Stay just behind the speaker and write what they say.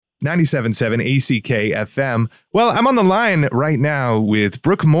97.7 ACK FM. Well, I'm on the line right now with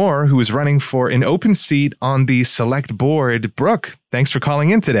Brooke Moore, who is running for an open seat on the select board. Brooke, thanks for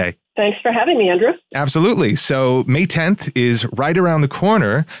calling in today. Thanks for having me, Andrew. Absolutely. So May 10th is right around the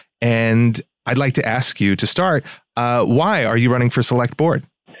corner, and I'd like to ask you to start, why are you running for select board?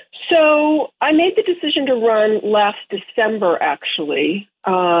 So I made the decision to run last December, actually.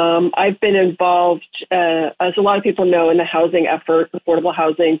 I've been involved, as a lot of people know, in the housing effort, affordable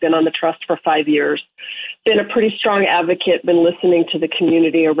housing, been on the trust for 5 years, been a pretty strong advocate, been listening to the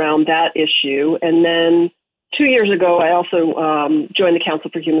community around that issue. And then 2 years ago, I also joined the Council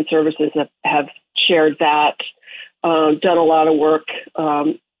for Human Services and have chaired that, done a lot of work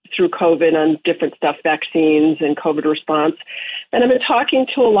through COVID on different stuff, vaccines and COVID response. And I've been talking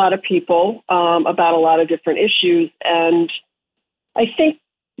to a lot of people about a lot of different issues. And I think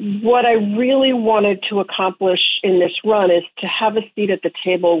what I really wanted to accomplish in this run is to have a seat at the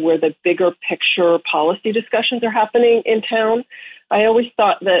table where the bigger picture policy discussions are happening in town. I always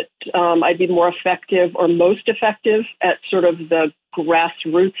thought that I'd be more effective or most effective at sort of the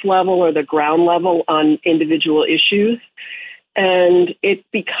grassroots level or the ground level on individual issues. And it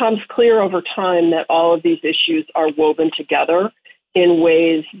becomes clear over time that all of these issues are woven together in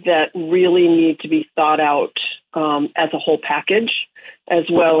ways that really need to be thought out as a whole package, as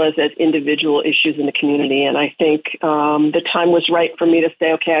well as individual issues in the community. And I think the time was right for me to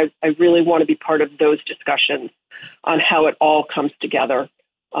say, okay, I really want to be part of those discussions on how it all comes together.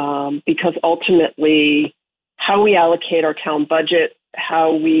 Because ultimately, how we allocate our town budget,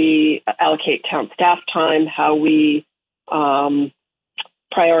 how we allocate town staff time, how we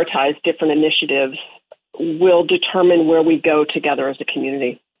prioritize different initiatives will determine where we go together as a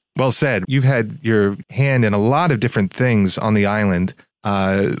community. Well said. You've had your hand in a lot of different things on the island.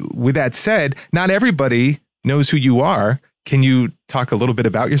 With that said, not everybody knows who you are. Can you talk a little bit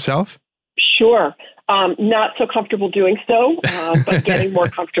about yourself? Sure. Not so comfortable doing so, but getting more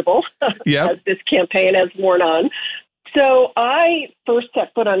comfortable as this campaign has worn on. So I first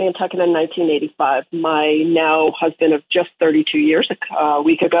set foot on Nantucket in 1985. My now husband of just 32 years, a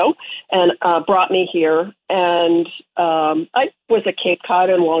week ago, and brought me here. And I was a Cape Cod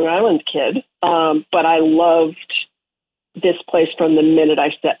and Long Island kid, but I loved this place from the minute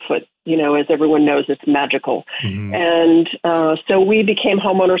I set foot. You know, as everyone knows, it's magical. Mm-hmm. And so we became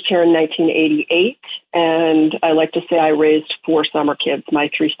homeowners here in 1988. And I like to say I raised 4 summer kids, my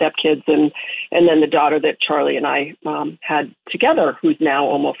 3 stepkids, and then the daughter that Charlie and I had together, who's now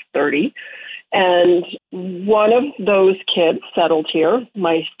almost 30. And one of those kids settled here,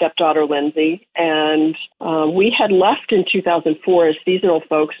 my stepdaughter, Lindsay, and we had left in 2004 as seasonal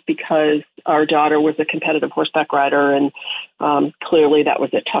folks because our daughter was a competitive horseback rider, and clearly that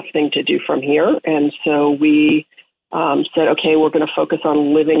was a tough thing to do from here. And so we said, okay, we're going to focus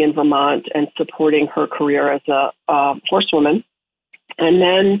on living in Vermont and supporting her career as a horsewoman. And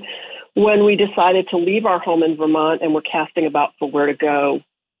then when we decided to leave our home in Vermont and we're casting about for where to go,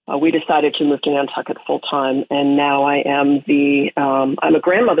 we decided to move to Nantucket full time, and now I am I'm a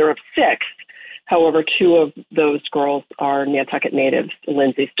grandmother of 6. However, 2 of those girls are Nantucket natives,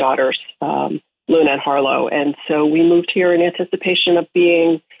 Lindsay's daughters, Luna and Harlow, and so we moved here in anticipation of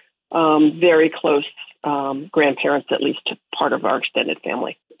being very close grandparents, at least to part of our extended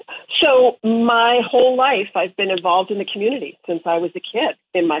family. So my whole life, I've been involved in the community since I was a kid.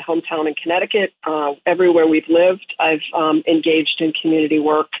 In my hometown in Connecticut, everywhere we've lived, I've engaged in community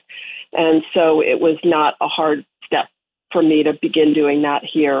work. And so it was not a hard step for me to begin doing that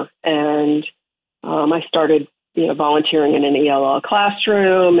here. And I started volunteering in an ELL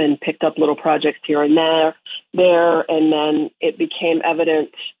classroom and picked up little projects here and there. And then it became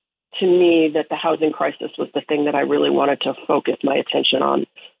evident to me that the housing crisis was the thing that I really wanted to focus my attention on.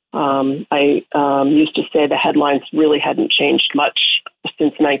 I used to say the headlines really hadn't changed much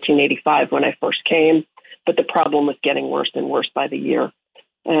since 1985 when I first came, but the problem was getting worse and worse by the year.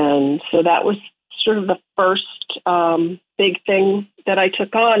 And so that was sort of the first big thing that I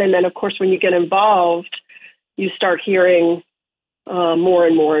took on. And then, of course, when you get involved, you start hearing more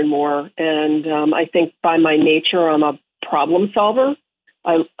and more and more. And I think by my nature, I'm a problem solver.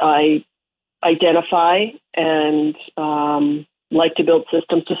 I identify and like to build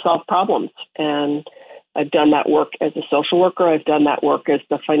systems to solve problems. And I've done that work as a social worker. I've done that work as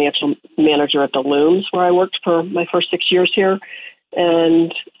the financial manager at the Looms, where I worked for my first 6 years here.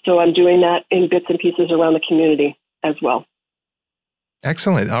 And so I'm doing that in bits and pieces around the community as well.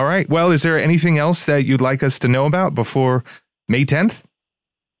 Excellent. All right. Well, is there anything else that you'd like us to know about before May 10th?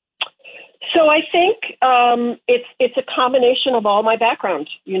 So I think it's a combination of all my background,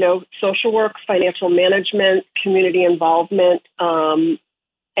 social work, financial management, community involvement.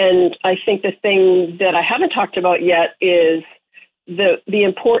 And I think the thing that I haven't talked about yet is the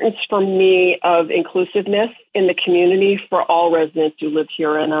importance for me of inclusiveness in the community for all residents who live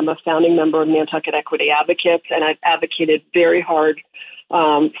here. And I'm a founding member of Nantucket Equity Advocates, and I've advocated very hard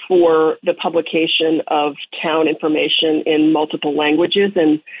for the publication of town information in multiple languages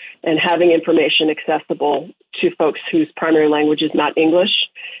and having information accessible to folks whose primary language is not English.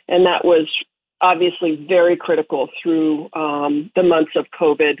 And that was obviously very critical through the months of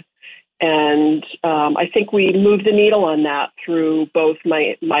COVID. And I think we moved the needle on that through both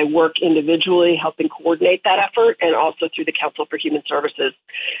my work individually, helping coordinate that effort, and also through the Council for Human Services.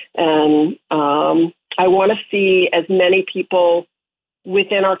 And I want to see as many people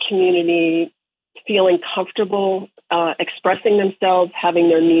within our community feeling comfortable expressing themselves, having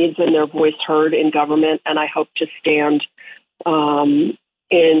their needs and their voice heard in government. And I hope to stand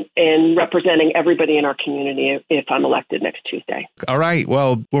in representing everybody in our community if I'm elected next Tuesday. All right.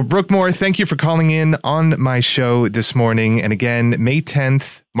 Well, Brooke Moore, thank you for calling in on my show this morning. And again, May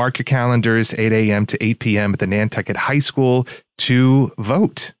 10th, mark your calendars, 8 a.m. to 8 p.m. at the Nantucket High School to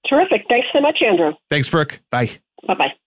vote. Terrific. Thanks so much, Andrew. Thanks, Brooke. Bye. Bye-bye.